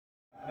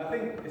I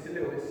think it's a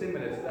little bit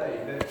similar today.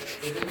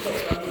 There's a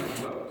lot going on in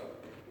the world.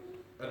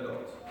 A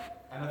lot.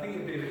 And I think it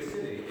would be a bit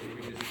silly if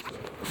we just sort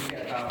of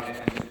forget about it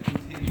and just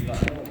continue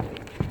like normal.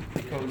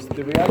 Because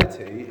the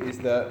reality is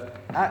that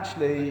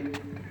actually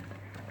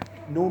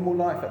normal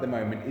life at the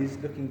moment is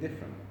looking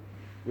different.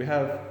 We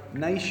have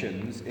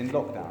nations in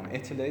lockdown.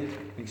 Italy,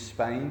 I think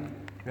Spain.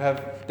 We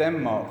have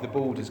Denmark, the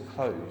borders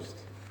closed.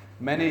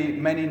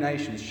 Many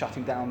nations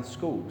shutting down the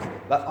schools.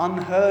 Like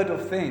unheard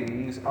of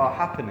things are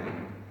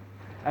happening.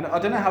 And I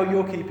don't know how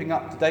you're keeping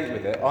up to date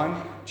with it.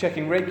 I'm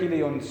checking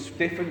regularly on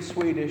different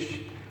Swedish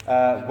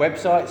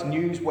websites,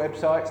 news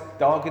websites,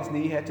 Dagens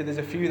Nyheter. There's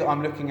a few that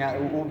I'm looking at,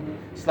 all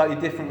slightly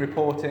different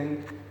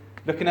reporting.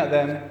 Looking at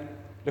them,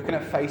 looking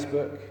at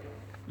Facebook,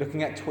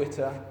 looking at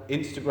Twitter,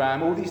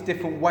 Instagram, all these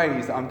different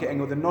ways that I'm getting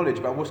all the knowledge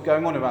about what's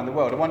going on around the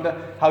world. I wonder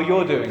how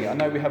you're doing it. I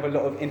know we have a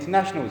lot of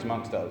internationals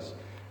amongst us.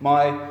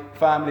 My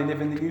family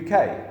live in the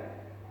UK.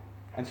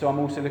 And so I'm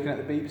also looking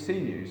at the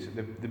BBC news,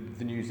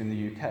 the news in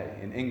the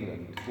UK, in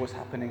England, what's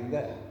happening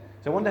there.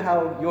 So I wonder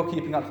how you're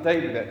keeping up to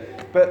date with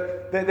it.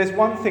 But there's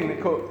one thing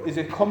that is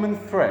a common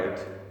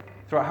thread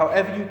throughout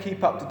however you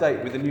keep up to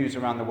date with the news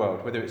around the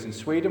world, whether it's in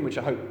Sweden, which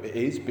I hope it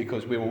is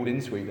because we're all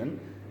in Sweden,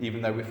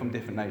 even though we're from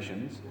different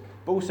nations,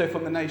 but also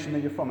from the nation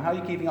that you're from. How are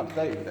you keeping up to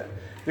date with it?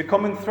 The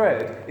common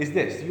thread is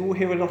this: you will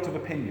hear a lot of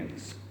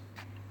opinions.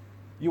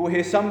 You will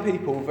hear some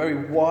people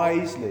very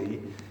wisely,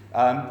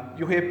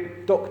 you'll hear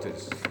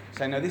doctors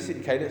say, no, this is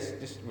okay, let's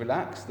just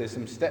relax. There's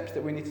some steps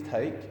that we need to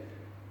take,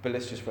 but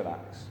let's just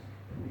relax.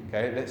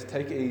 Okay, let's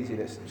take it easy.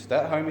 Let's stay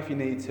at home if you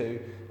need to.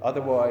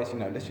 Otherwise,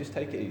 let's just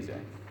take it easy.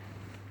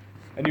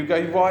 And you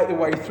go right the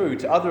way through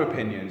to other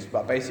opinions,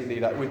 but basically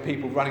like with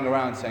people running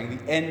around saying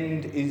the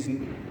end is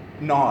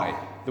nigh.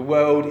 The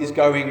world is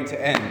going to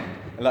end.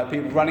 And like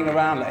people running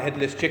around like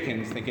headless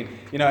chickens thinking,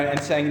 and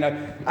saying,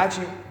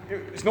 actually,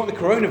 it's not the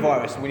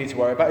coronavirus we need to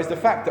worry about, it's the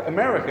fact that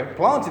America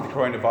planted the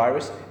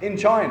coronavirus in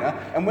China,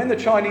 and when the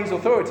Chinese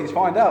authorities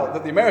find out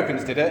that the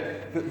Americans did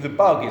it, the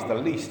bug is the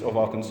least of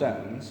our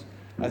concerns,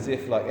 as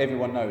if like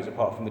everyone knows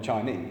apart from the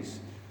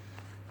Chinese.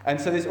 And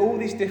so there's all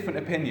these different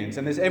opinions,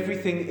 and there's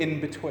everything in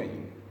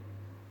between.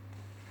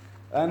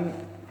 And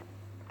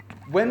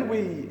when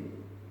we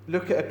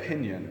look at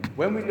opinion,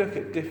 when we look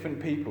at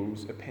different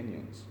people's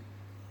opinions,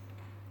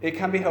 it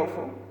can be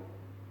helpful,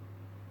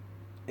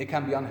 it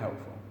can be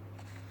unhelpful.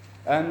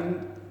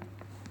 And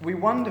we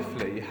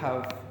wonderfully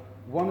have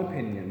one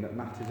opinion that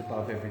matters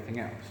above everything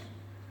else.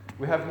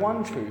 We have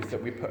one truth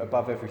that we put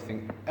above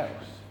everything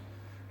else.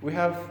 We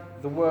have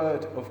the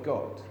Word of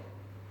God.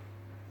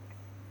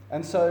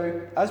 And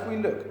so, as we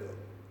look,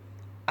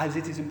 as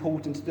it is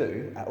important to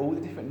do, at all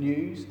the different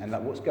news and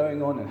like what's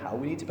going on and how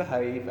we need to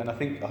behave, and I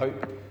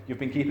hope you've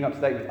been keeping up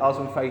to date with us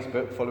on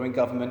Facebook, following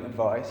government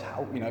advice,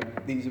 how,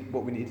 these are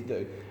what we need to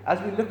do.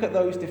 As we look at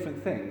those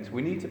different things,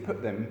 we need to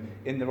put them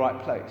in the right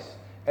place.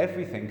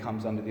 Everything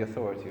comes under the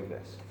authority of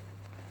this.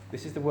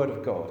 This is the Word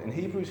of God. In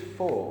Hebrews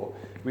 4,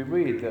 we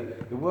read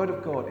that the Word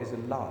of God is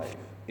alive,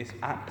 it's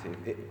active,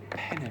 it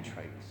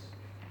penetrates.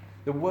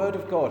 The Word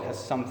of God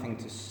has something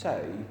to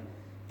say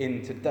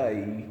in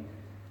today's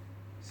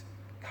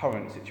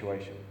current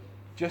situation.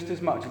 Just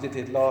as much as it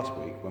did last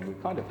week when we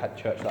kind of had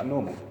church like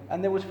normal,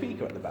 and there was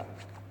Fika at the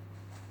back.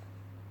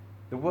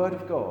 The Word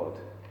of God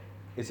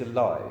is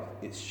alive,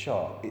 it's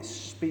sharp, it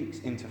speaks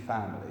into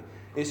family,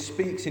 it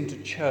speaks into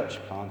church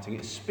planting,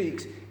 it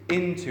speaks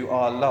into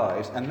our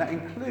lives, and that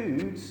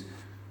includes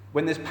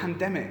when there's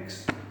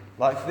pandemics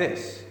like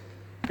this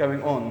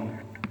going on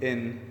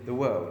in the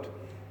world.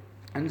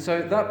 And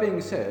so that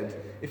being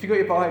said, if you've got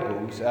your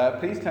Bibles,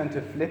 please turn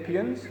to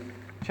Philippians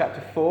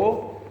chapter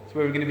 4. It's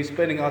where we're going to be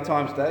spending our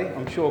time today.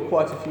 I'm sure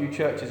quite a few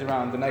churches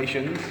around the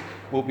nations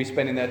will be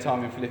spending their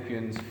time in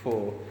Philippians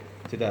 4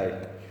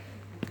 today.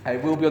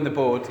 It will be on the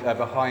board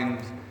behind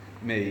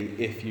me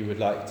if you would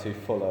like to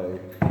follow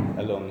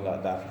along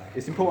like that.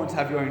 It's important to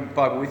have your own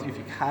Bible with you if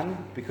you can,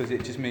 because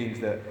it just means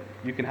that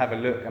you can have a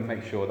look and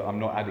make sure that I'm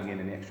not adding in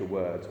any extra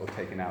words or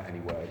taking out any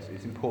words.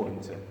 It's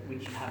important to...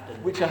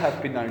 Which I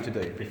have been known to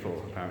do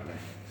before, apparently.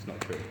 It's not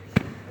true.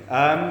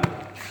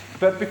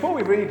 But before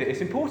we read it,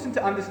 it's important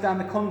to understand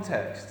the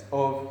context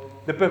of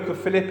the book of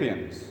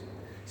Philippians.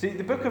 See,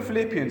 the book of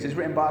Philippians is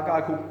written by a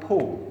guy called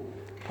Paul.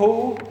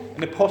 Paul,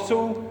 an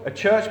apostle, a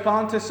church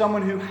planter,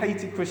 someone who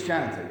hated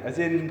Christianity, as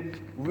in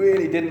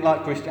really didn't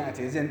like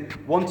Christianity, as in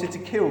wanted to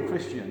kill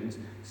Christians,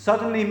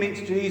 suddenly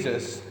meets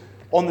Jesus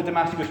on the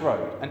Damascus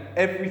Road, and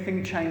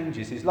everything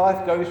changes. His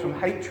life goes from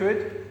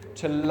hatred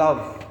to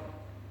love.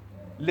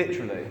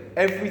 Literally,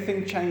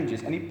 everything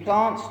changes, and he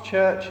plants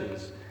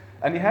churches,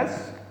 and he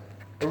has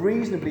a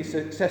reasonably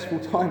successful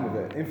time with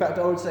it. In fact,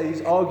 I would say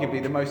he's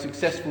arguably the most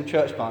successful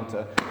church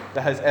planter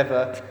that has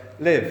ever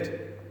lived.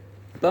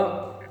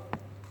 But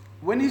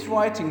when he's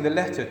writing the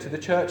letter to the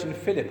church in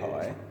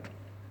Philippi,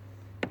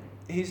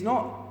 he's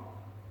not...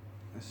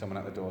 There's someone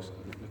at the door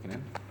looking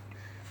in.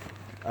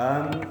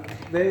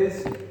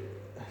 Sorry,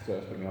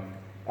 that's putting me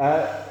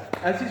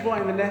off. As he's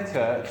writing the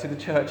letter to the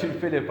church in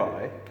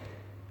Philippi,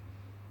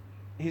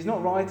 he's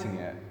not writing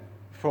it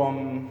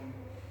from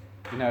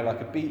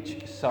like a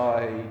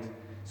beachside,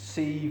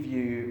 sea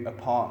view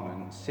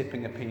apartment,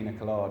 sipping a pina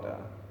colada.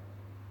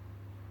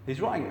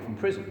 He's writing it from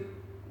prison.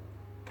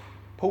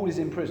 Paul is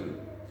in prison.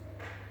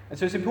 And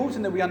so it's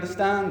important that we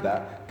understand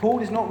that. Paul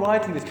is not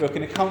writing this book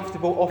in a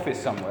comfortable office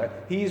somewhere.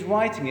 He is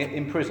writing it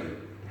in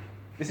prison.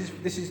 This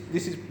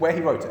is where he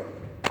wrote it.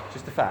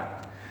 Just a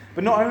fact.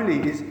 But not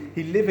only is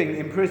he living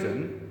in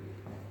prison,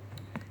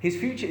 his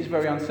future is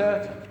very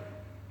uncertain.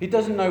 He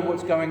doesn't know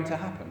what's going to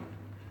happen.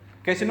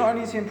 Okay, so not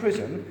only is he in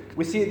prison,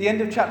 we see at the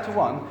end of chapter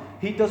 1,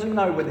 he doesn't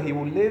know whether he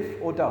will live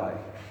or die.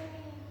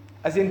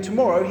 As in,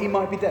 tomorrow he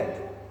might be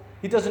dead.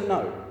 He doesn't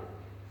know.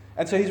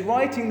 And so he's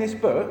writing this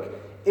book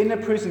in a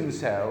prison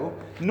cell,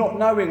 not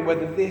knowing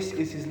whether this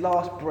is his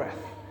last breath,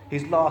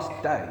 his last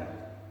day.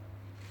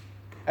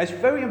 And it's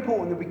very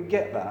important that we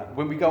get that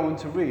when we go on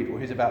to read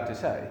what he's about to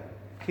say.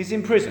 He's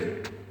in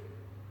prison.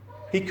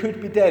 He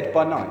could be dead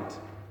by night.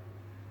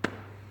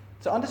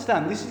 So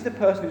understand, this is the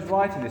person who's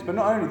writing this, but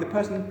not only the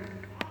person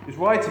who's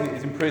writing it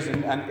is in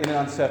prison and in an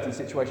uncertain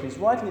situation, he's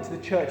writing it to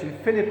the church in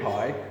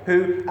Philippi,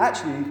 who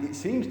actually, it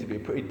seems to be a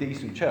pretty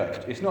decent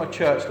church. It's not a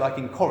church like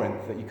in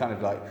Corinth that you kind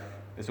of like,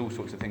 there's all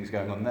sorts of things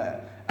going on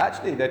there.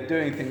 Actually, they're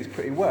doing things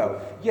pretty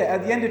well. Yeah,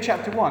 at the end of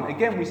chapter 1,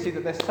 again, we see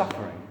that they're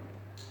suffering.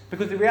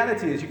 Because the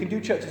reality is, you can do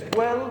church as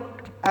well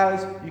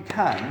as you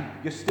can,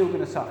 you're still going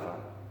to suffer.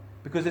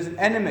 Because there's an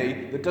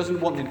enemy that doesn't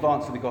want the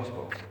advance of the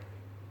gospel.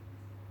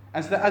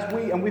 And so that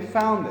we've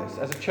found this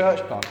as a church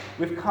plant,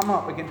 we've come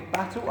up against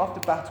battle after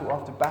battle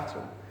after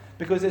battle.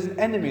 Because there's an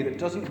enemy that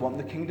doesn't want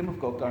the kingdom of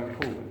God going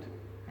forward.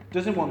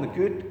 Doesn't want the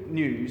good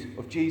news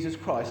of Jesus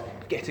Christ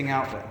getting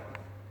out there.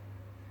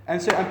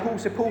 And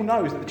Paul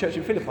knows that the church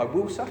in Philippi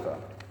will suffer.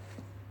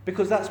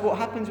 Because that's what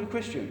happens with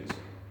Christians.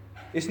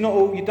 It's not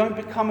all, you don't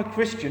become a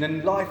Christian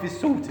and life is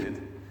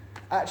sorted.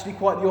 Actually,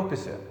 quite the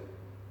opposite.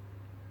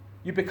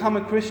 You become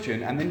a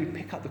Christian and then you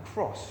pick up the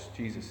cross,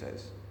 Jesus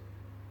says.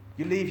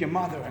 You leave your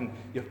mother and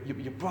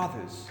your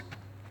brothers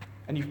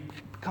and you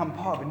become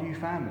part of a new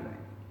family.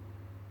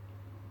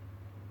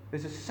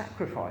 There's a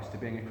sacrifice to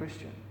being a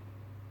Christian.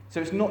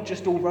 So it's not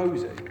just all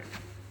rosy,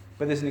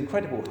 but there's an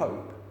incredible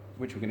hope,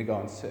 which we're going to go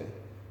on to see,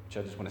 which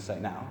I just want to say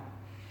now.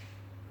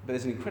 But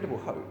there's an incredible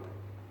hope.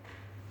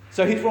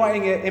 So he's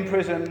writing it in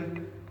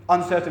prison,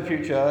 uncertain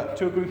future,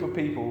 to a group of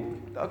people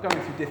that are going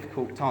through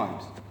difficult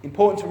times.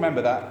 Important to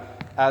remember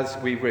that as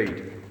we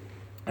read.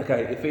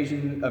 Okay,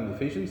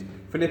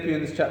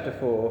 Philippians chapter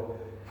 4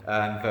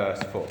 and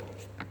verse 4.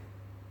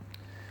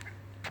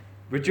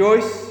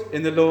 Rejoice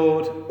in the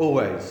Lord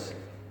always.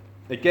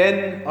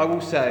 Again, I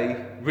will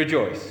say,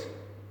 rejoice.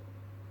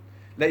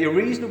 Let your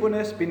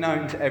reasonableness be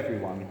known to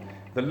everyone.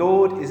 The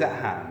Lord is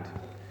at hand.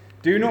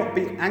 Do not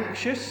be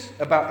anxious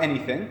about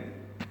anything,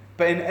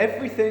 but in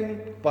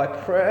everything, by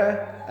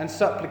prayer and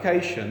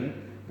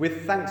supplication,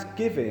 with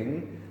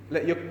thanksgiving,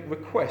 let your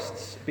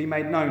requests be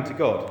made known to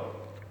God.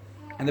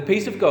 And the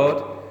peace of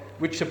God,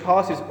 which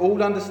surpasses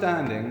all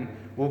understanding,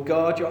 will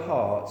guard your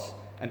hearts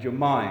and your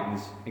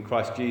minds in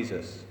Christ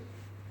Jesus.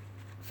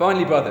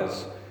 Finally,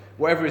 brothers,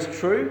 whatever is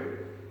true,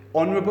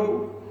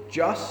 honourable,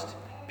 just,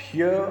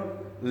 pure,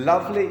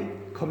 lovely,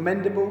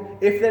 commendable,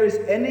 if there is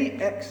any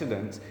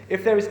excellence,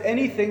 if there is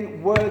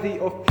anything worthy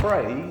of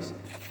praise,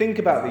 think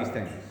about these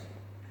things.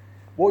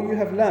 What you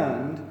have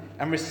learned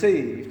and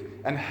received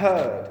and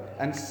heard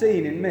and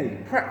seen in me,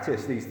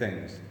 practice these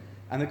things,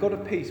 and the God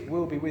of peace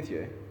will be with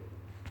you.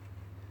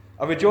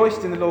 I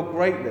rejoiced in the Lord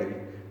greatly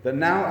that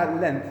now at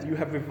length you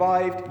have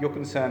revived your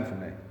concern for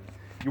me.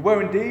 You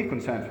were indeed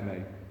concerned for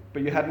me,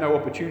 but you had no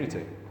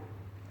opportunity.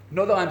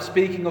 Not that I am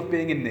speaking of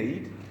being in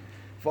need,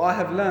 for I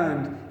have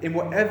learned in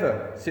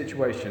whatever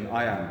situation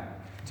I am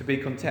to be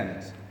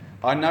content.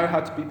 I know how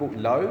to be brought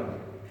low,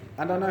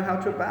 and I know how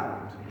to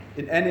abound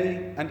in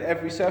any and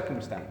every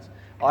circumstance.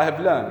 I have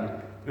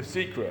learned the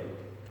secret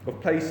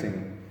of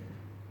facing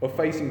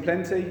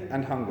plenty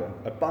and hunger,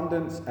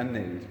 abundance and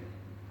need.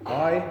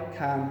 I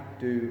can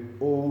do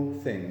all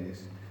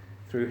things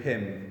through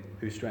him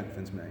who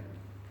strengthens me.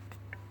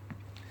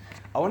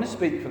 I want to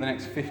speak for the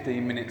next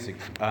 15 minutes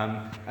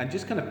and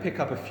just kind of pick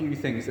up a few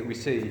things that we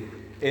see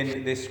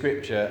in this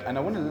scripture, and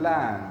I want to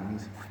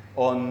land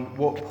on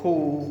what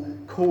Paul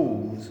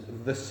calls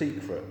the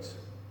secret.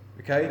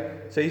 Okay?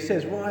 So he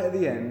says right at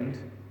the end,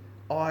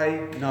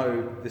 I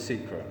know the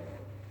secret.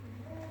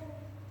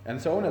 And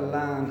so I want to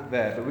land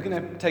there, but we're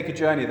going to take a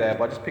journey there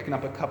by just picking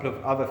up a couple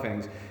of other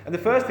things. And the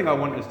first thing I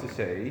want us to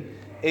see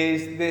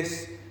is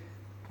this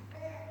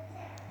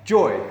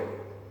joy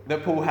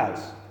that Paul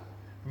has.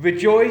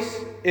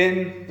 Rejoice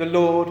in the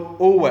Lord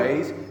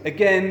always.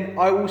 Again,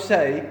 I will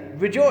say,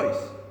 rejoice.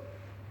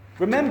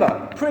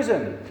 Remember,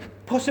 prison,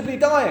 possibly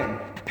dying,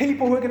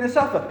 people who are going to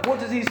suffer. What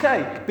does he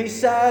say? Be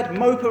sad,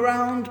 mope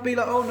around, be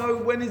like, oh no,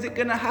 when is it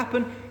going to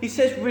happen? He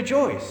says,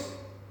 rejoice.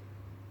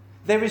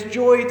 There is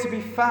joy to be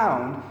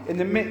found in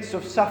the midst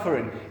of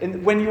suffering,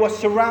 when you are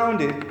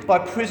surrounded by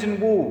prison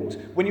walls,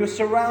 when you are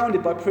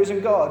surrounded by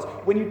prison guards,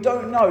 when you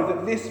don't know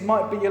that this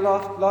might be your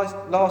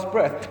last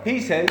breath.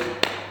 He says,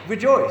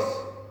 rejoice.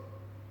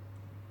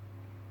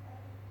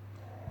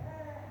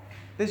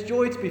 There's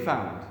joy to be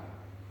found.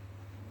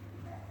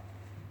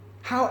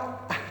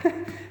 How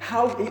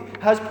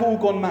has Paul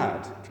gone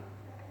mad?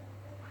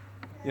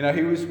 You know,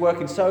 he was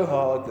working so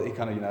hard that he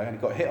kind of, and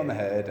he got hit on the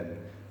head, and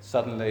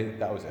suddenly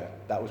that was it.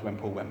 That was when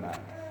Paul went mad.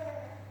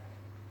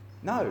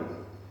 No.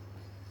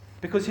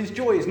 Because his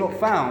joy is not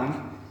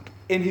found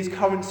in his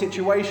current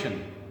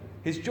situation.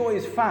 His joy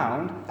is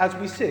found, as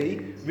we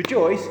see,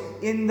 rejoice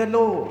in the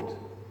Lord.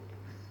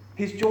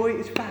 His joy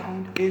is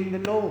found in the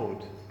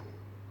Lord.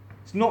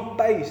 It's not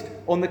based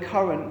on the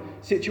current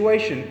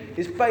situation.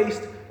 It's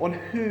based on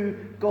who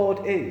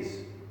God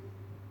is.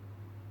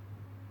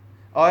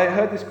 I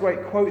heard this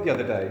great quote the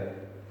other day.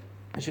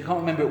 Actually, I can't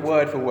remember it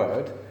word for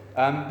word.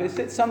 But it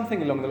said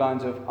something along the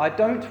lines of, I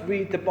don't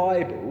read the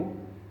Bible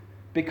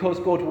because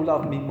God will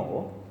love me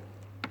more.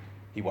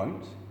 He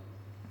won't.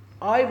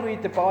 I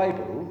read the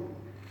Bible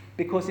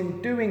because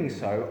in doing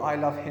so, I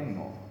love him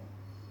more.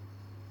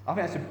 I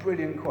think that's a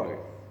brilliant quote.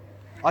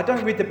 I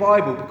don't read the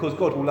Bible because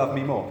God will love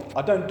me more.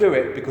 I don't do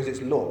it because it's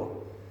law.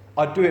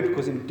 I do it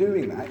because in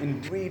doing that,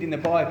 in reading the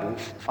Bible,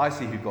 I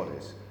see who God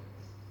is.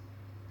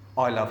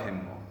 I love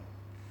him more.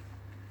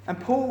 And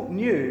Paul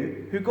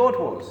knew who God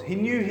was. He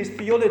knew his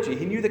theology.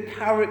 He knew the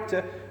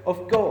character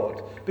of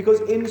God.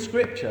 Because in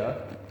Scripture,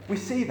 we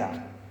see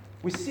that.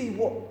 We see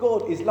what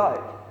God is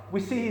like. We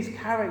see his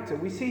character.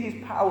 We see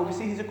his power. We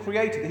see he's a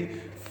creator. That he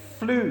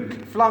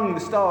flung the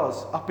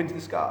stars up into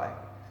the sky.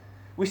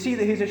 We see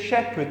that he's a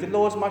shepherd. The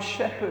Lord's my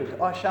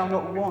shepherd. I shall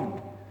not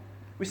want.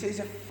 We see he's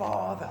a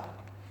father.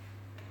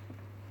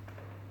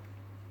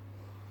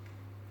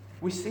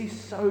 We see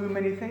so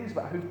many things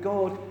about who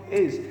God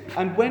is.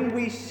 And when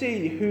we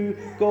see who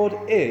God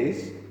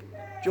is,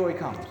 joy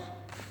comes.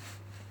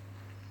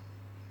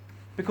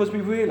 Because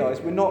we realise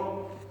we're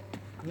not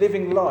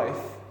living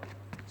life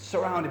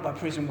surrounded by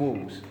prison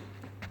walls.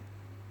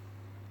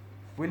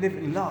 We're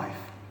living life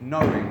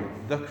knowing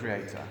the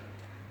Creator.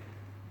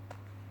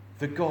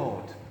 The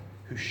God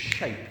who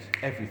shaped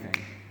everything,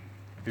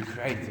 who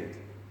created.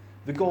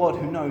 The God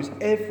who knows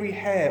every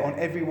hair on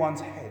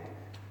everyone's head.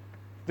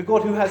 The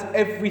God who has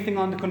everything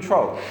under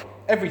control.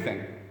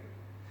 Everything.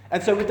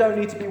 And so we don't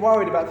need to be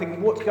worried about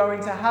thinking what's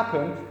going to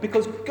happen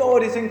because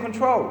God is in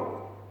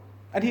control.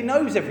 And he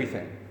knows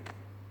everything.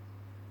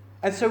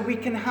 And so we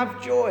can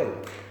have joy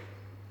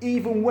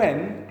even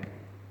when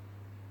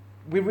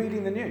we're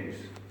reading the news.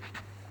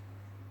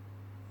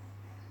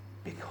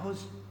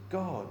 Because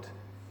God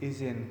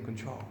is in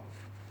control.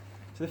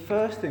 So the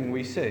first thing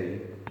we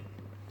see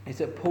is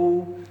that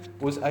Paul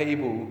was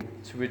able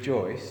to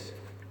rejoice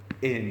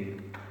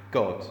in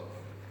God.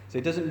 So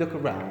he doesn't look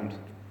around,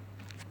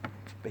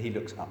 but he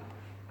looks up.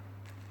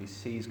 He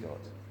sees God.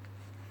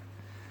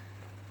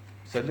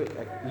 So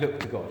look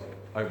to God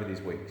over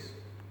these weeks,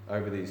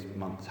 over these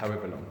months,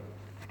 however long.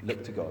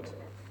 Look to God.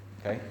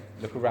 Okay?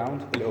 Look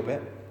around a little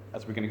bit,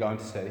 as we're going to go on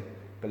to see,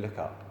 but look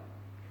up.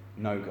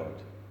 Know God.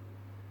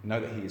 Know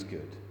that he is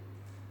good.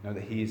 Know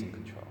that he is in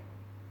control.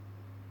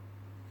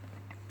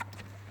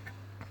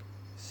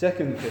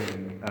 Second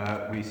thing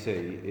we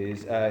see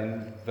is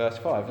in verse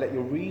 5, let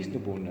your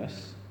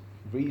reasonableness,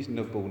 be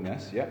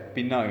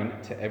known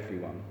to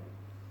everyone.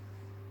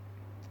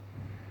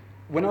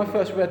 When I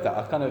first read that,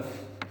 I kind of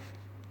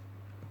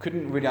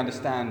couldn't really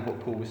understand what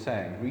Paul was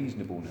saying.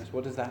 Reasonableness,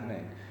 what does that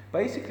mean?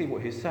 Basically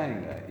what he's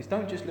saying there is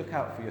don't just look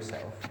out for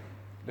yourself,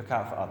 look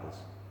out for others.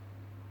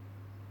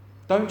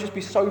 Don't just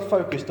be so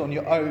focused on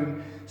your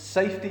own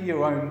safety,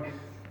 your own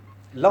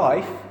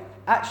life.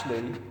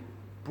 Actually,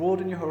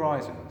 broaden your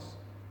horizons.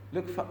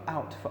 Look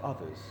out for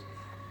others.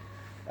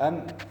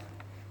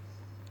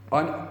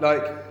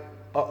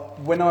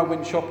 When I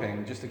went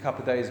shopping just a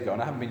couple of days ago,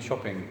 and I haven't been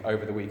shopping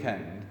over the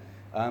weekend,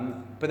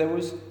 but there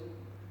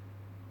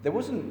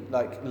wasn't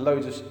like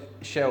loads of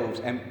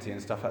shelves empty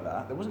and stuff like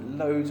that. There wasn't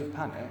loads of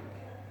panic,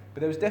 but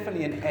there was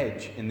definitely an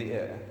edge in the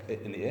air.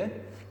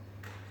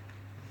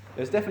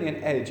 There's definitely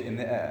an edge in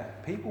the air.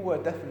 People were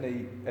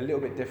definitely a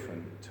little bit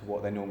different to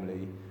what they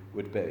normally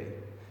would be.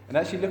 And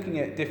actually looking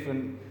at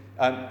different,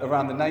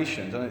 around the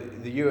nations,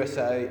 the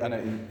USA, and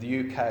in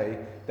the UK,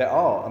 there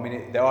are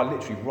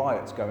literally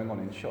riots going on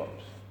in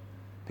shops.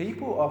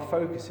 People are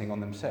focusing on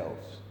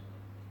themselves.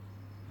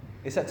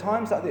 It's at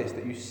times like this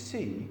that you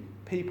see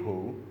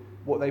people,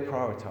 what they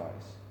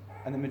prioritise.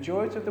 And the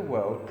majority of the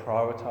world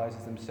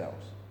prioritises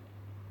themselves.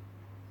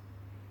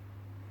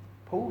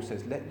 Paul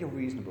says, let your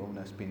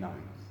reasonableness be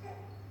known.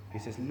 He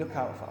says, look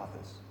out for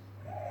others.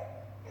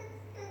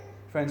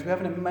 Friends, we have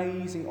an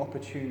amazing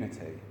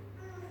opportunity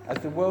as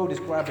the world is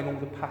grabbing all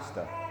the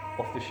pasta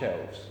off the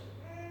shelves,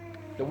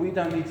 that we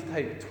don't need to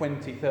take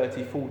 20,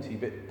 30, 40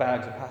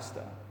 bags of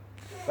pasta.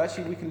 But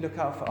actually we can look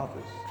out for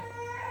others.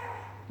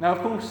 Now,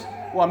 of course,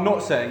 what I'm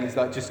not saying is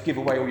like just give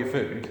away all your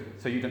food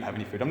so you don't have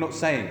any food. I'm not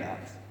saying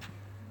that.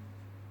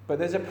 But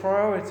there's a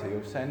priority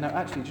of saying, no,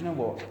 actually, do you know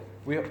what?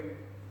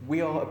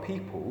 We are a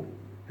people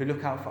who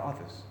look out for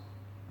others.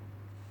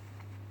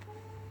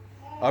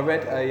 I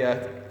read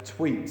a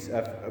tweet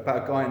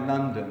about a guy in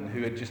London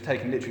who had just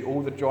taken literally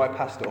all the dry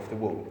pasta off the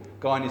wall,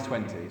 guy in his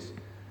 20s,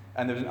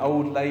 and there was an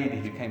old lady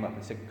who came up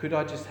and said, could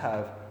I just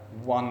have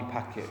one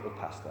packet of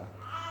pasta?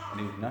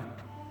 And he said, no,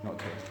 not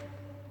at all.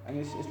 And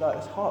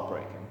it's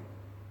heartbreaking.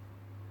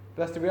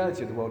 But that's the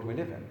reality of the world we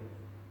live in.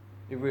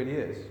 It really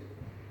is.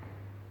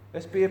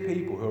 Let's be a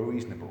people who are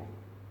reasonable.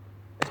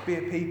 Let's be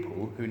a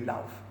people who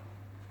love.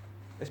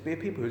 Let's be a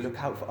people who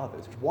look out for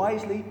others.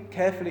 Wisely,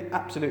 carefully,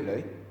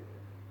 absolutely.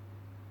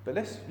 But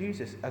let's use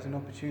this as an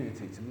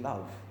opportunity to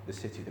love the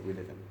city that we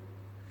live in.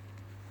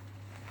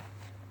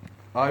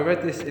 I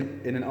read this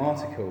in an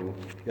article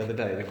the other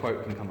day, the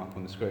quote can come up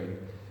on the screen,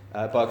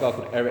 by a guy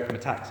called Eric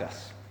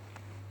Metaxas.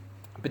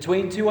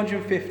 Between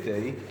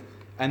 250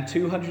 and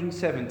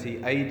 270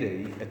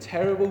 AD, a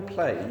terrible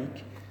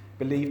plague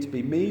believed to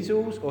be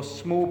measles or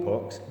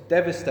smallpox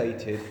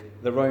devastated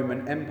the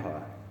Roman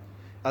Empire.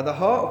 At the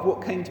heart of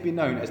what came to be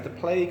known as the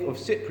Plague of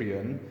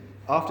Cyprian,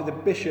 after the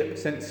bishop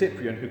St.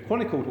 Cyprian, who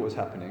chronicled what was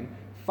happening,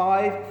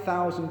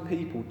 5,000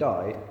 people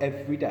died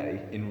every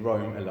day in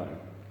Rome alone.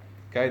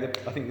 Okay,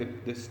 I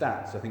think the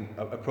stats,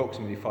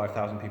 approximately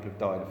 5,000 people have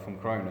died from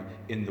corona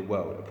in the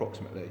world,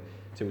 approximately,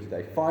 till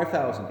today.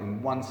 5,000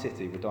 in one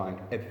city were dying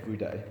every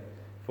day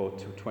for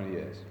 20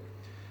 years.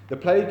 The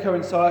plague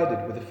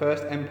coincided with the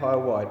first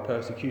empire-wide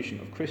persecution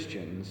of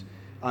Christians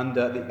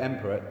under the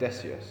Emperor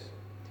Decius.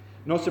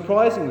 Not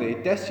surprisingly,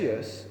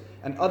 Decius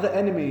and other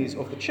enemies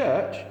of the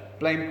church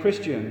blamed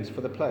Christians for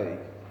the plague.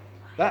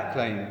 That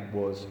claim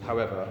was,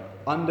 however,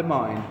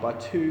 undermined by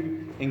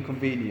two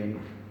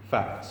inconvenient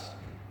facts.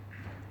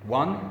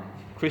 One,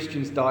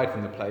 Christians died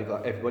from the plague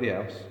like everybody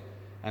else.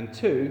 And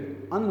two,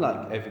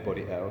 unlike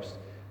everybody else,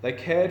 they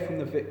cared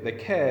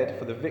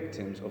for the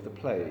victims of the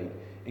plague,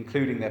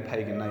 including their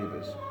pagan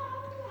neighbours.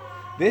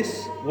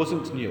 This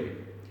wasn't new.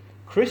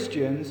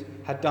 Christians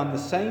had done the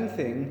same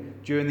thing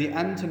during the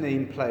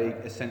Antonine Plague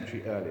a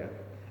century earlier.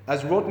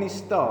 As Rodney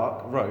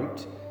Stark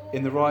wrote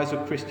in The Rise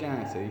of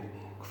Christianity,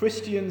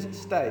 Christians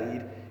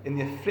stayed in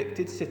the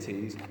afflicted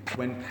cities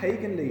when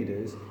pagan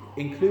leaders,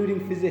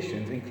 including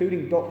physicians,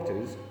 including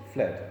doctors,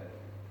 fled.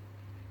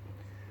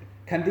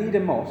 Candida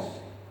Moss,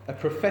 a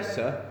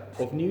professor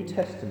of New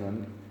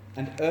Testament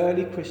and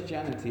early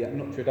Christianity at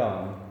Notre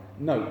Dame,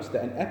 notes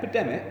that an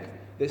epidemic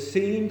that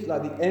seemed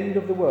like the end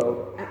of the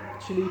world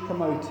actually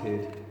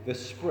promoted the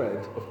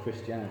spread of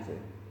Christianity.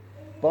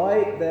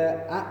 By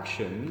their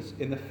actions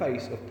in the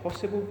face of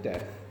possible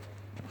death,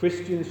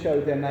 Christians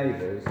showed their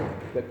neighbours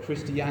that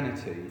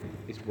Christianity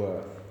is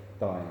worth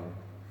dying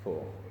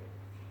for.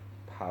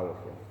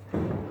 Powerful.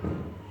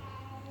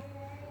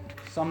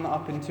 Sum that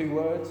up in 2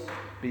 words: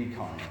 be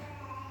kind.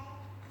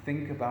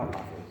 Think about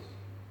others.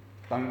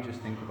 Don't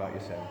just think about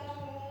yourselves.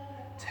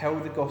 Tell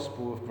the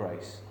gospel of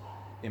grace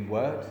in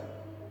word.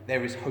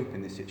 There is hope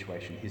in this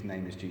situation. His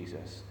name is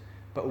Jesus.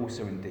 But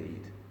also in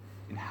deed,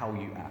 in how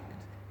you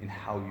act, in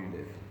how you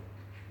live.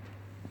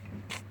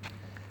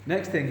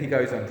 Next thing he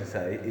goes on to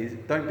say is,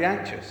 don't be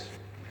anxious.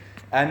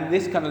 And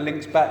this kind of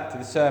links back to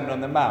the Sermon on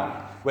the Mount,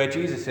 where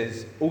Jesus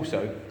says,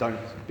 also, don't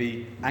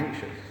be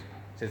anxious.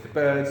 He says, the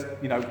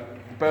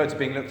birds are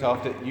being looked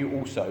after, you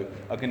also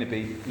are going to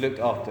be looked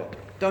after.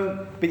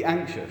 Don't be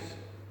anxious.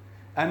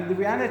 And the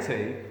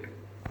reality,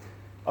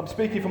 I'm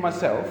speaking for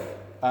myself,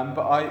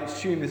 but I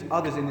assume there's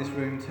others in this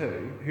room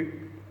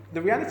too,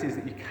 the reality is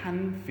that you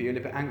can feel a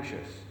bit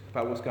anxious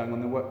about what's going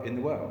on in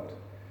the world.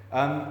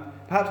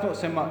 Perhaps not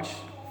so much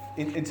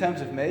in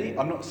terms of me.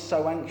 I'm not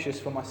so anxious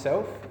for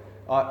myself.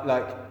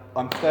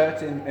 I'm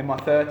 30, in my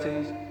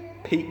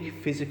 30s, peak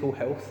physical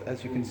health,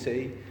 as you can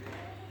see.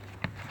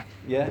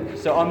 Yeah,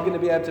 so I'm going to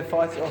be able to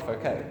fight it off,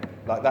 okay.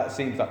 That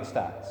seems like the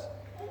stats.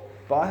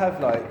 But I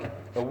have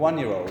a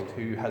 1-year-old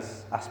who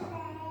has asthma.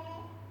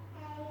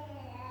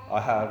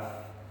 I have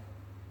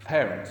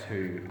parents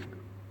who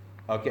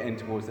are getting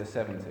towards their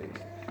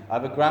 70s. I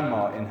have a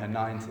grandma in her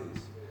 90s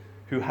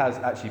who has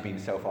actually been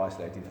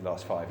self-isolating for the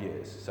last 5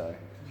 years. So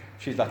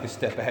she's like a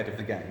step ahead of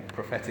the game,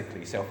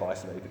 prophetically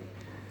self-isolating.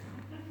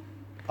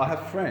 I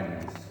have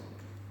friends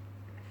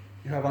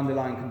who have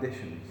underlying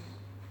conditions.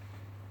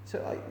 So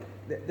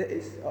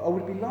I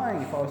would be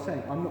lying if I was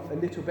saying I'm not a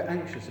little bit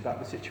anxious about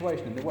the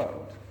situation in the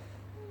world.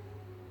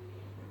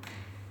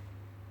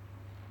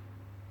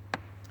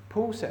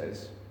 Paul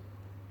says,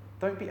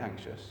 don't be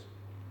anxious.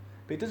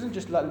 But he doesn't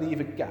just leave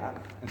a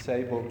gap and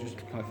say, well, just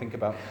kind of think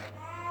about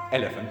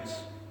elephants.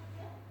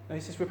 No,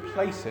 he says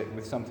replace it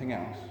with something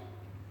else.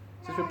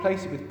 He says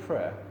replace it with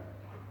prayer.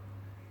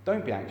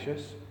 Don't be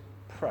anxious,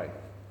 pray.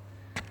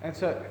 And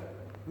so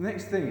the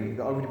next thing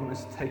that I would want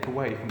us to take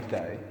away from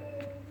today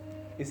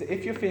is that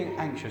if you're feeling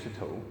anxious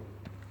at all,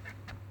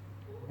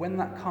 when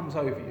that comes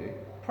over you,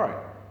 pray.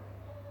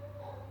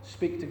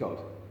 Speak to God.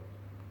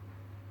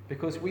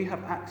 Because we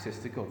have access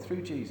to God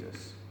through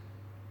Jesus.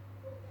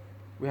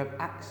 We have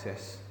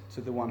access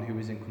to the one who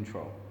is in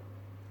control,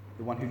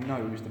 the one who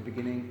knows the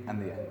beginning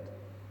and the end.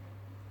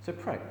 So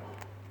pray.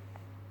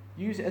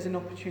 Use it as an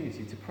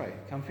opportunity to pray.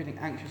 I'm feeling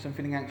anxious.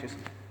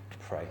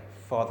 Pray.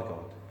 Father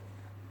God,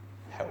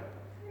 help.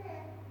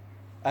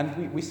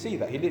 And we see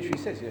that. He literally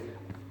says,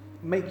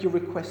 make your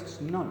requests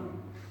known.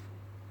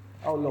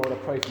 Oh Lord, I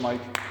pray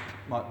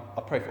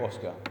for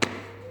Oscar.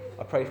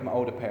 I pray for my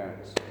older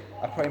parents.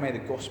 I pray may the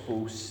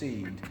gospel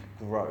seed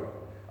grow.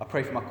 I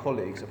pray for my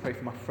colleagues. I pray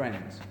for my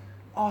friends.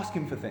 Ask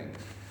him for things.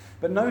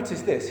 But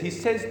notice this, he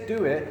says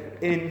do it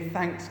in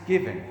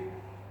thanksgiving.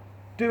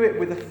 Do it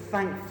with a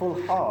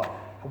thankful heart.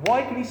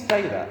 Why can he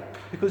say that?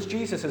 Because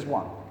Jesus has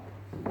won.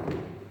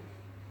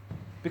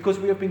 Because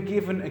we have been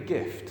given a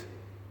gift.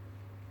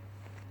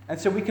 And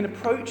so we can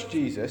approach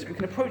Jesus, we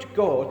can approach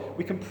God,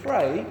 we can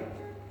pray,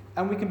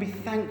 and we can be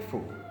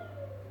thankful.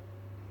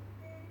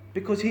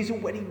 Because he's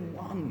already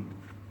won.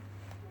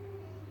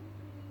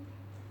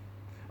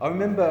 I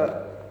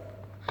remember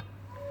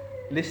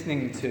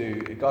listening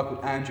to a guy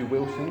called Andrew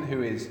Wilson,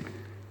 who is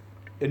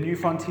a New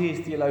Frontiers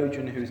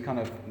theologian who's kind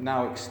of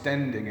now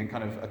extending and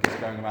kind of, I guess,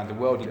 going around the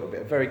world a little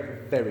bit. A very,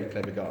 very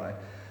clever guy.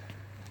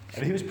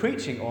 And he was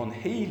preaching on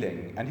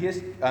healing, and he has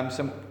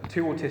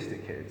two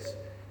autistic kids.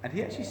 And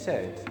he actually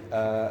said,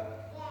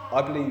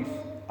 I believe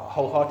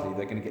wholeheartedly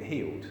they're going to get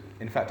healed.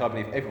 In fact, I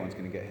believe everyone's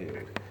going to get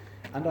healed.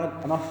 And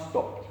I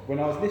stopped when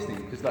I was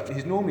listening, because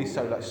he's normally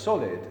so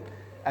solid.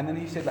 And then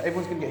he said,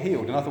 everyone's going to get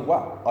healed. And I thought,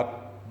 wow, I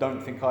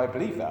don't think I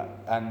believe that.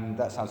 And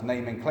that sounds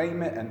name and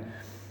claim it. And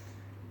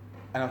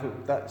I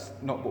thought, that's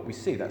not what we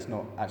see. That's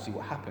not actually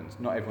what happens.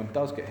 Not everyone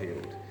does get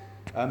healed.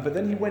 But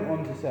then he went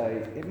on to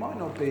say, it might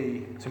not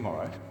be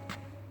tomorrow.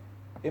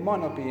 It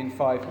might not be in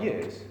 5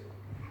 years.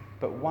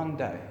 But one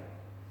day,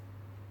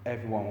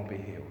 everyone will be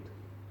healed.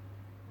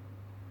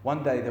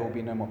 One day there will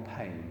be no more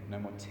pain, no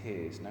more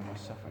tears, no more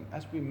suffering.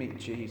 As we meet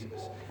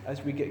Jesus,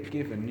 as we get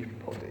given new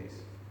bodies.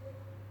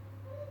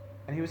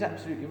 And he was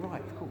absolutely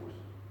right, of course.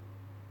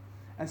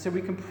 And so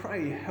we can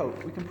pray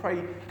help. We can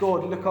pray,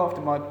 God, look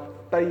after my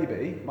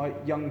baby, my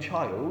young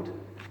child.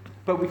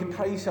 But we can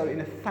pray so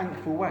in a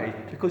thankful way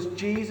because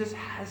Jesus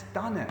has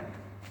done it.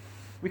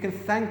 We can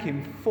thank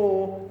him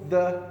for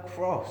the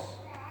cross,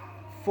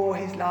 for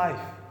his life.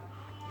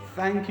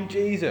 Thank you,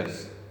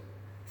 Jesus.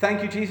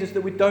 Thank you, Jesus,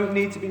 that we don't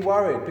need to be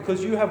worried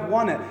because you have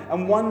won it.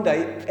 And one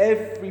day,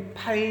 every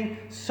pain,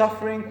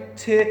 suffering,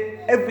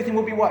 tear, everything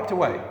will be wiped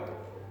away.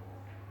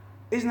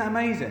 Isn't that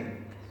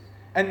amazing?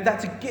 And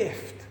that's a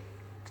gift.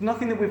 It's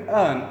nothing that we've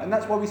earned. And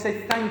that's why we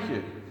say thank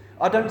you.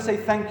 I don't say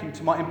thank you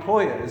to my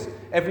employers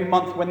every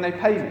month when they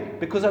pay me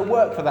because I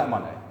work for that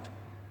money.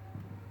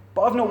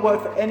 But I've not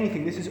worked for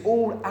anything. This is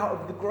all out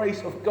of the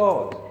grace of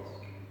God.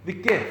 The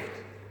gift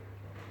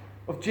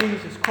of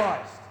Jesus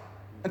Christ.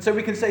 And so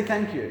we can say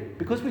thank you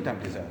because we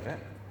don't deserve it.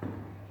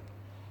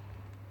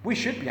 We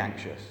should be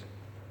anxious.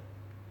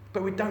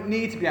 But we don't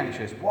need to be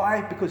anxious.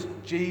 Why? Because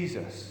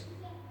Jesus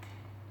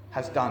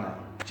has done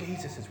it.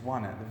 Jesus has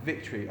won it. The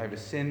victory over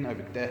sin,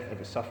 over death,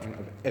 over suffering,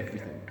 over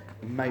everything.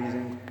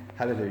 Amazing.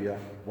 Hallelujah.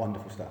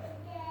 Wonderful stuff.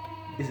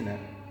 Isn't it?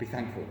 Be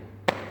thankful.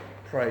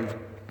 Pray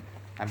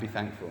and be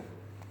thankful.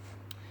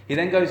 He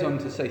then goes on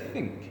to say,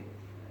 think.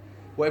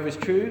 Whatever is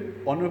true,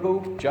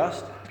 honourable,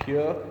 just,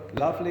 pure,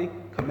 lovely,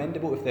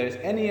 commendable, if there is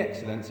any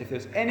excellence, if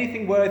there's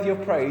anything worthy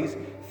of praise,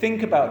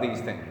 think about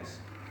these things.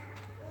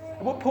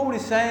 And what Paul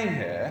is saying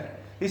here,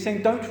 he's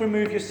saying don't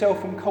remove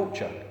yourself from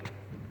culture.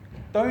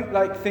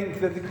 Don't think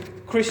that the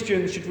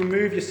Christians should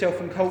remove yourself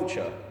from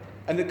culture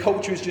and that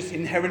culture is just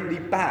inherently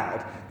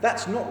bad.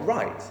 That's not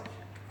right.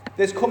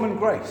 There's common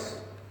grace.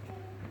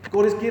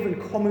 God has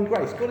given common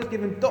grace. God has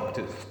given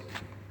doctors,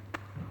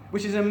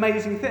 which is an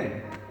amazing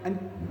thing.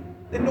 And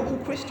they're not all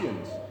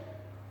Christians,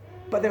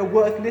 but they're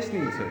worth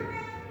listening to.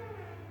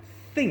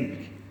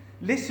 Think.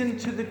 Listen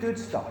to the good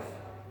stuff.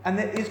 And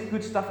there is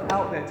good stuff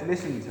out there to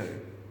listen to.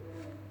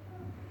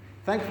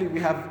 Thankfully, we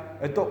have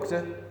a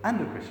doctor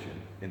and a Christian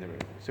in the room.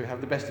 So we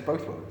have the best of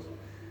both worlds.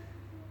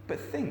 But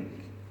think.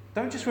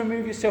 Don't just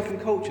remove yourself from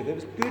culture.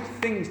 There's good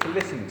things to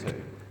listen to.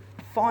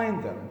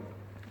 Find them.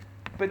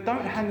 But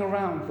don't hang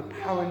around the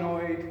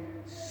paranoid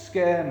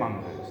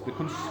scaremongers, the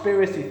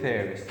conspiracy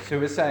theorists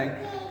who are saying,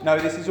 no,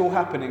 this is all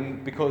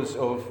happening because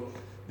of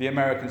the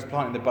Americans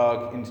planting the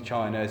bug into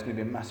China. There's going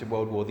to be a massive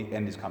world war. The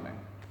end is coming.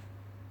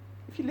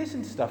 If you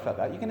listen to stuff like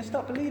that, you're going to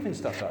start believing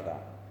stuff like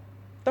that.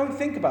 Don't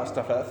think about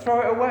stuff like that.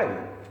 Throw it away.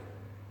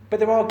 But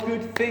there are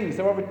good things.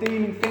 There are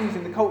redeeming things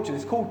in the culture.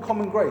 It's called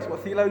common grace, what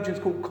theologians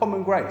call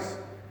common grace.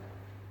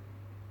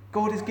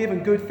 God has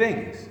given good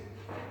things.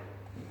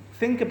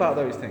 Think about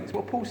those things.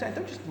 What Paul's saying,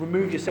 don't just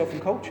remove yourself from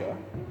culture.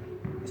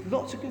 There's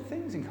lots of good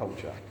things in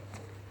culture.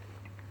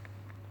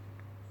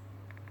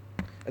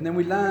 And then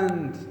we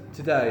land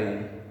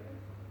today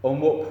on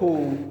what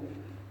Paul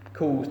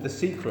calls the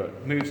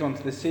secret, moves on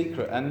to the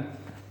secret. And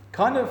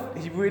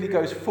he really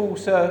goes full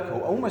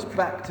circle, almost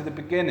back to the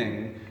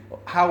beginning,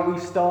 how we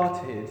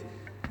started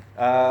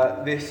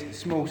this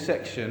small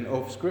section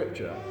of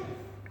Scripture.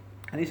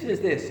 And he says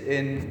this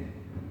in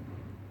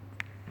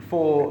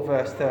 4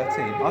 verse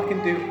 13, I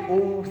can do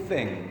all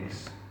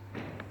things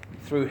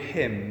through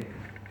him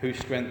who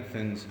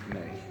strengthens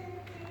me.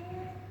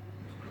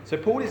 So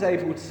Paul is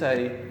able to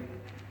say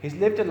he's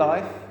lived a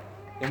life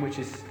in which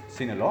he's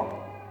seen a lot.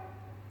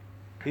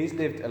 He's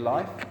lived a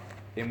life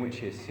in which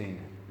he has seen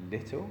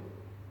little.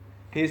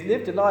 He has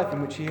lived a life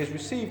in which he has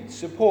received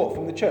support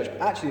from the church.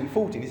 Actually, in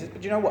 14, he says,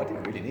 but you know what? I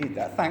didn't really need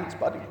that. Thanks,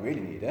 but I didn't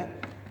really need it.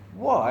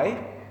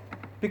 Why?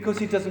 Because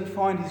he doesn't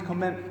find his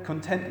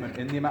contentment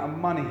in the amount of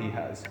money he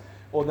has.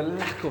 or the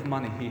lack of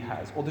money he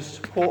has, or the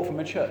support from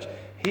a church.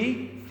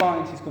 He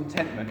finds his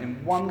contentment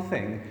in one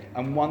thing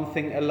and one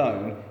thing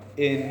alone,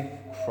 in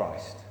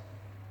Christ.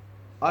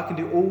 I can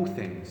do all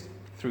things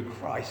through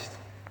Christ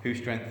who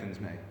strengthens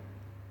me.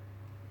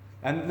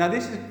 And now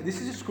this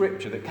is a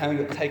scripture that can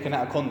get taken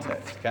out of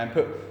context, can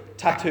put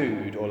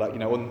tattooed or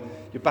on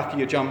your back of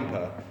your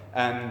jumper,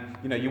 and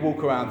you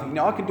walk around thinking,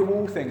 I can do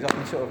all things. I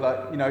can sort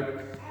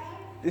of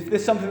if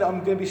there's something that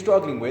I'm going to be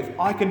struggling with,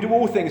 I can do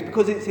all things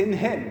because it's in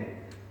him.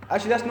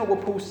 Actually, that's not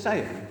what Paul's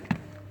saying.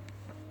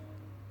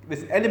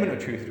 There's an element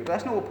of truth to it, but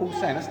that's not what Paul's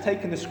saying. That's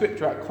taking the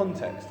scripture out of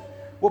context.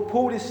 What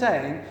Paul is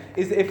saying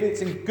is that if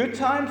it's in good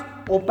times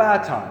or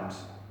bad times,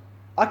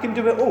 I can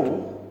do it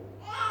all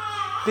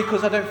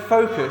because I don't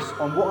focus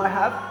on what I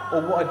have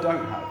or what I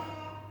don't have.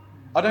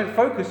 I don't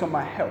focus on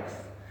my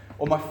health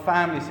or my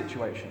family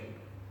situation.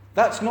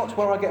 That's not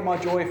where I get my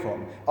joy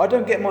from. I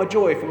don't get my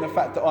joy from the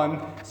fact that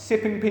I'm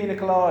sipping pina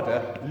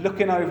colada,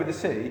 looking over the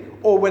sea,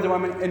 or whether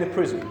I'm in a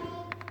prison.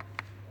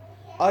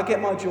 I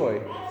get my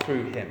joy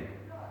through him,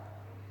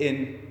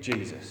 in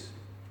Jesus.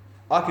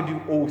 I can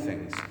do all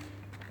things.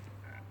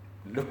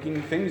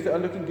 Things that are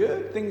looking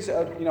good, things that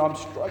are, I'm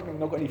struggling,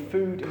 not got any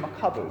food in my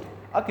cupboard.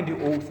 I can do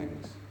all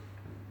things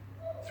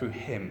through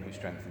him who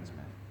strengthens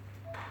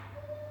me.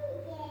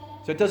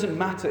 So it doesn't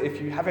matter if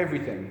you have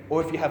everything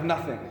or if you have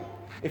nothing,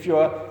 if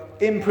you're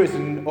in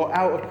prison or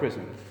out of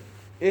prison,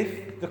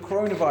 if the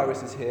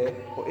coronavirus is here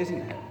or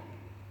isn't here.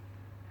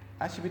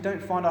 Actually, we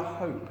don't find our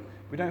hope,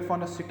 we don't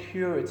find our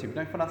security, we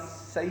don't find our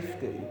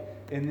safety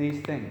in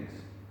these things.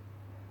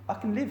 I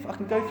can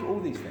go through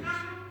all these things.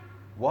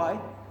 Why?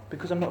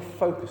 Because I'm not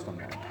focused on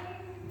them.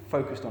 I'm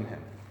focused on him.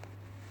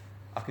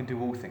 I can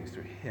do all things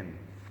through him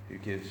who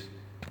gives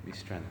me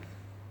strength.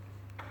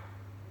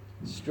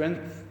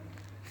 Strength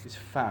is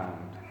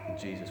found in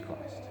Jesus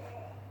Christ.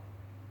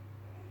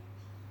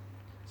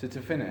 So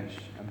to finish,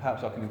 and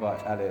perhaps I can invite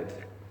Aled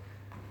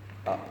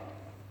up.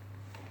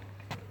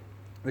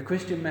 The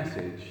Christian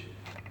message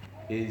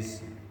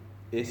is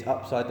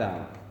upside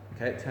down.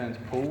 Okay, it turns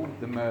Paul,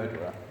 the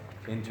murderer,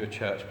 into a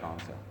church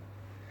planter.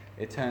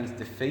 It turns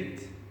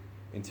defeat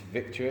into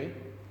victory.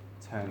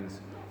 It turns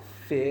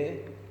fear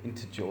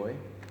into joy.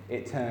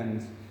 It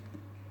turns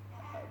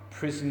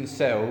prison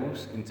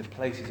cells into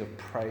places of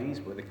praise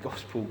where the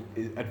gospel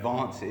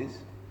advances.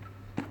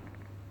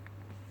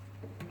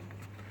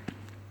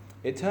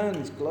 It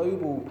turns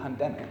global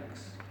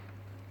pandemics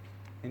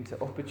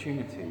into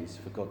opportunities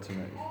for God to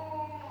move.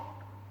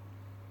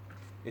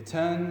 It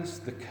turns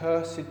the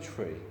cursed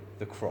tree,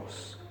 the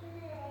cross,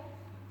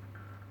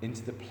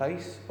 into the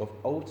place of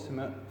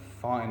ultimate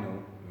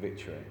final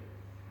victory,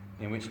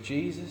 in which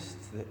Jesus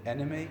to the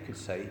enemy could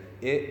say,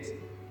 "It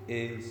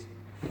is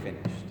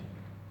finished."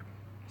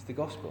 It's the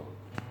gospel.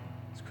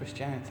 It's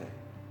Christianity.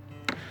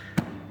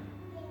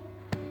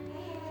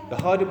 The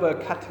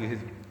Heidelberg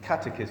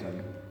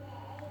Catechism,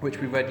 which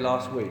we read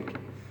last week,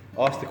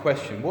 asked the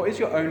question, what is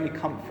your only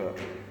comfort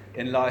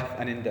in life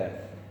and in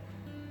death?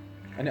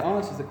 And it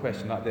answers the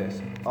question like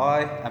this: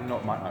 I am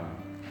not my own,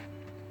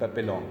 but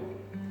belong.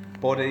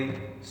 Body,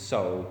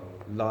 soul,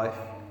 life,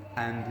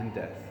 and in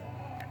death.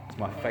 It's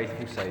my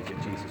faithful Saviour,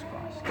 Jesus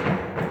Christ.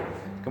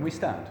 Can we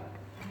stand?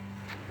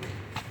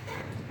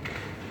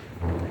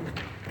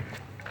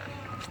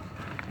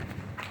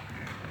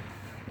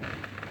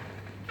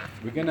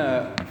 We're going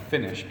to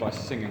finish by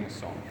singing a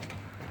song.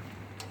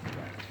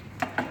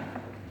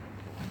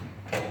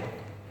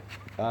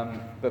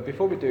 But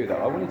before we do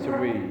that, I wanted to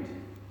read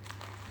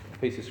a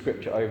piece of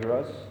scripture over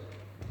us,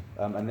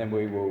 and then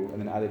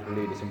Aled will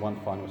lead us in one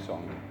final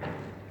song.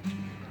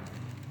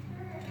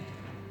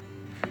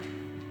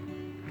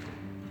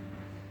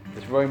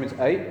 It's Romans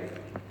 8.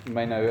 You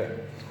may know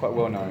it. It's quite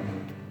well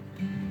known.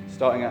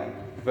 Starting at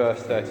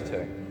verse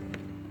 32.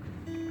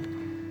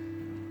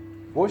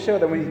 What shall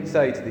then we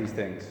say to these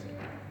things?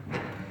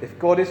 If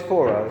God is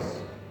for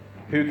us,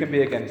 who can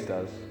be against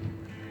us?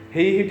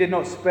 He who did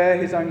not spare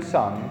his own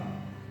son,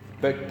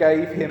 but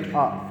gave him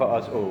up for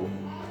us all,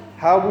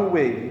 how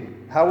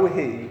will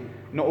he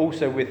not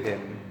also with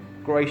him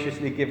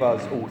graciously give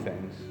us all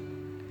things?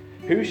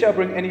 Who shall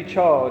bring any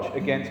charge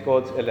against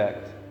God's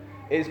elect?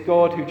 It is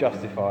God who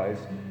justifies.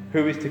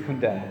 Who is to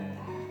condemn?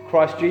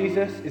 Christ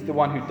Jesus is the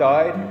one who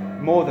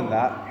died, more than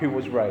that, who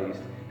was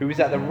raised, who is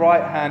at the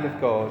right hand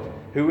of God,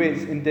 who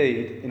is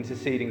indeed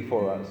interceding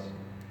for us.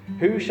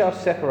 Who shall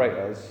separate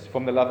us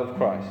from the love of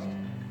Christ?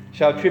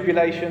 Shall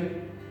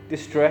tribulation,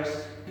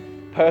 distress,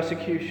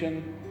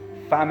 persecution,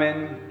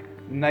 famine,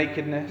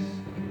 nakedness,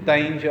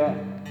 danger,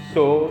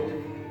 sword?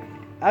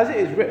 As it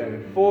is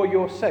written, for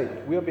your sake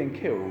we are being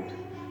killed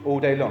all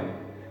day long.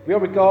 We are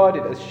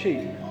regarded as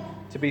sheep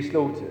to be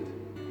slaughtered.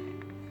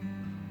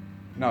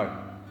 No.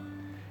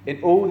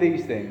 In all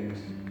these things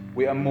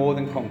we are more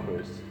than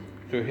conquerors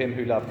through him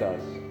who loved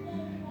us.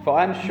 For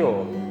I am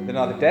sure that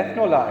neither death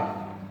nor life,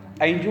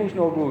 angels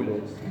nor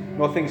rulers,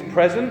 nor things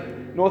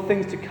present nor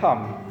things to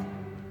come,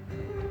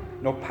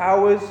 nor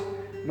powers,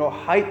 nor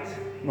height,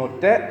 nor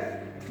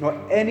depth, nor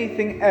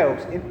anything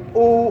else in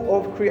all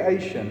of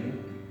creation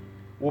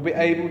will be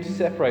able to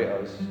separate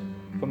us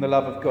from the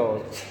love of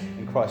God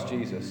in Christ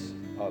Jesus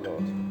our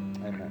Lord.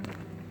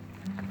 Amen.